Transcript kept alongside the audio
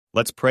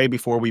Let's pray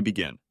before we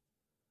begin.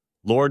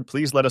 Lord,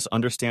 please let us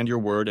understand your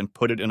word and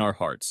put it in our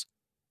hearts.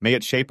 May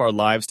it shape our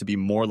lives to be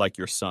more like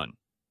your Son.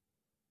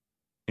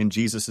 In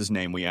Jesus'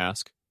 name we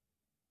ask.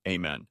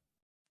 Amen.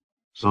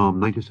 Psalm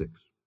 96.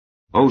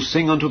 O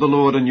sing unto the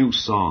Lord a new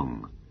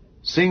song.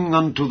 Sing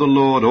unto the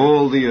Lord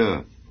all the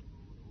earth.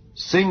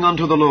 Sing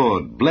unto the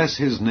Lord, bless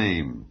his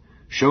name.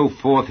 Show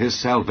forth his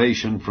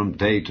salvation from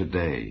day to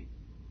day.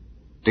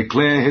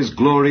 Declare his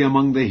glory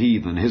among the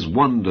heathen, his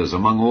wonders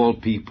among all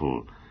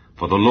people.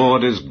 For the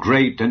Lord is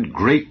great and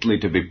greatly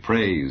to be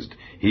praised.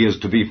 He is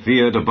to be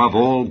feared above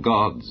all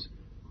gods.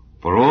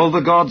 For all the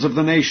gods of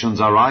the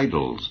nations are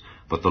idols,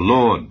 but the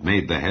Lord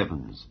made the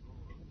heavens.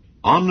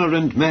 Honor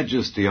and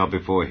majesty are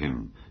before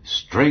him.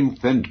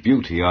 Strength and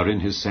beauty are in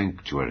his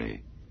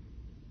sanctuary.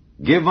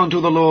 Give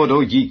unto the Lord,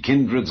 O ye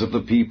kindreds of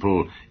the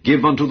people.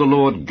 Give unto the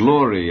Lord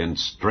glory and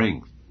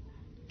strength.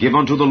 Give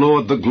unto the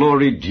Lord the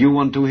glory due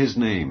unto his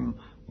name.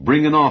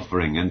 Bring an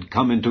offering and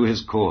come into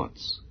his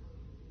courts.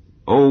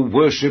 O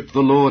worship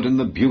the Lord in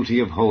the beauty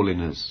of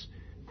holiness.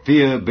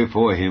 Fear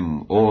before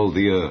him all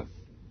the earth.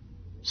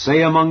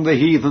 Say among the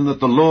heathen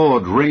that the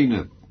Lord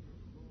reigneth.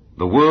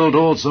 The world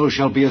also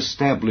shall be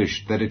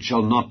established, that it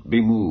shall not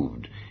be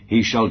moved.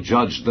 He shall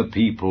judge the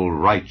people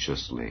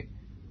righteously.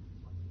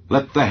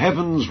 Let the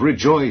heavens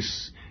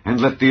rejoice, and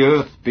let the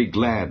earth be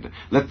glad.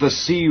 Let the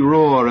sea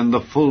roar, and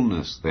the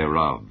fullness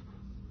thereof.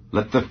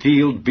 Let the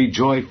field be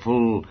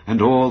joyful,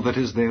 and all that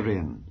is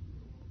therein.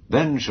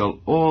 Then shall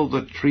all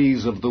the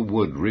trees of the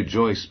wood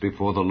rejoice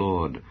before the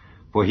Lord.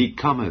 For he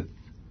cometh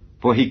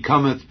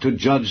to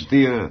judge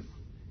the earth.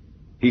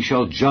 He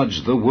shall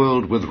judge the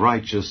world with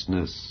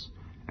righteousness,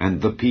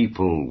 and the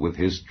people with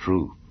his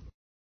truth.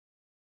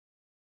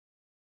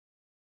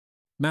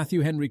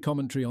 Matthew Henry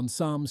Commentary on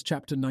Psalms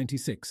chapter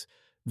 96,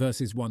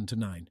 verses 1 to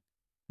 9.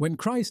 When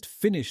Christ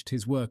finished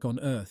his work on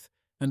earth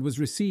and was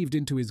received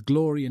into his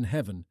glory in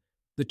heaven,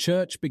 the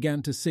church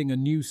began to sing a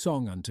new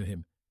song unto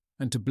him,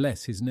 and to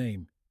bless his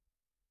name.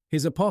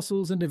 His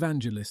apostles and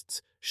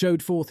evangelists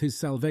showed forth his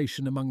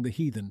salvation among the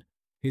heathen,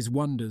 his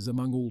wonders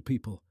among all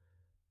people.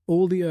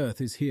 All the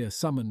earth is here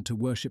summoned to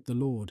worship the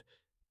Lord.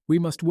 We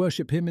must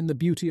worship him in the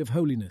beauty of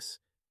holiness,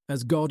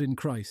 as God in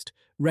Christ,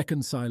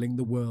 reconciling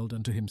the world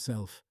unto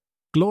himself.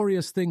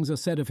 Glorious things are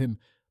said of him,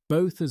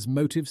 both as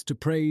motives to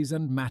praise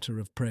and matter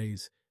of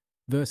praise.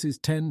 Verses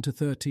 10 to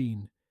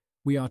 13.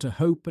 We are to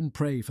hope and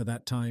pray for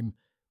that time,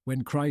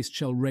 when Christ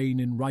shall reign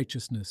in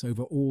righteousness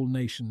over all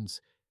nations.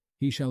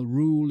 He shall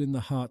rule in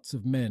the hearts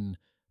of men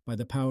by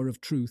the power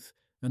of truth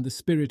and the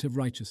spirit of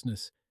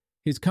righteousness.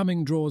 His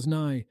coming draws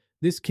nigh.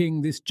 This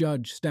king, this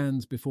judge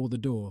stands before the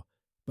door,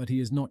 but he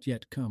is not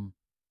yet come.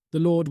 The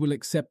Lord will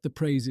accept the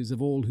praises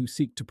of all who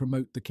seek to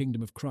promote the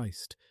kingdom of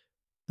Christ.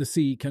 The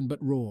sea can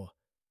but roar,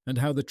 and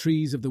how the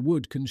trees of the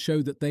wood can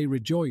show that they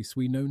rejoice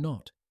we know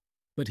not.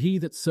 But he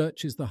that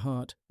searches the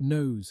heart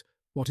knows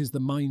what is the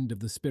mind of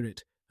the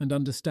Spirit, and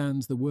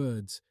understands the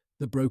words,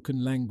 the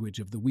broken language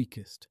of the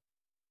weakest.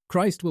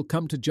 Christ will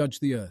come to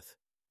judge the earth,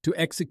 to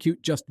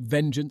execute just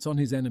vengeance on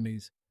his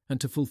enemies, and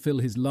to fulfill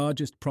his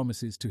largest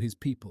promises to his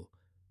people.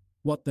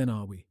 What then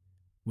are we?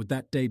 Would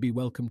that day be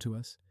welcome to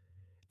us?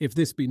 If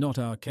this be not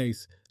our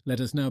case, let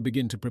us now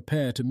begin to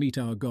prepare to meet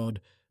our God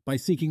by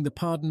seeking the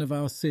pardon of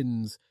our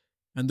sins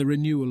and the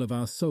renewal of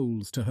our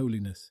souls to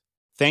holiness.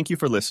 Thank you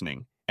for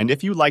listening. And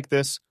if you like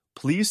this,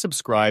 please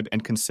subscribe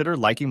and consider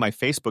liking my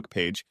Facebook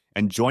page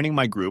and joining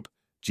my group,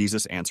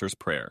 Jesus Answers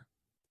Prayer.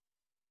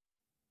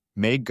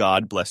 May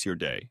God bless your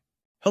day.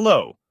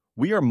 Hello,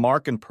 we are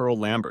Mark and Pearl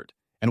Lambert,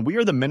 and we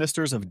are the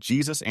ministers of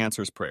Jesus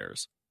Answers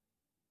Prayers.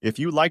 If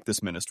you like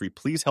this ministry,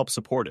 please help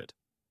support it.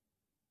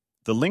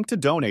 The link to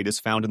donate is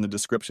found in the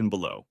description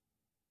below.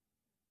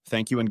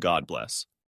 Thank you and God bless.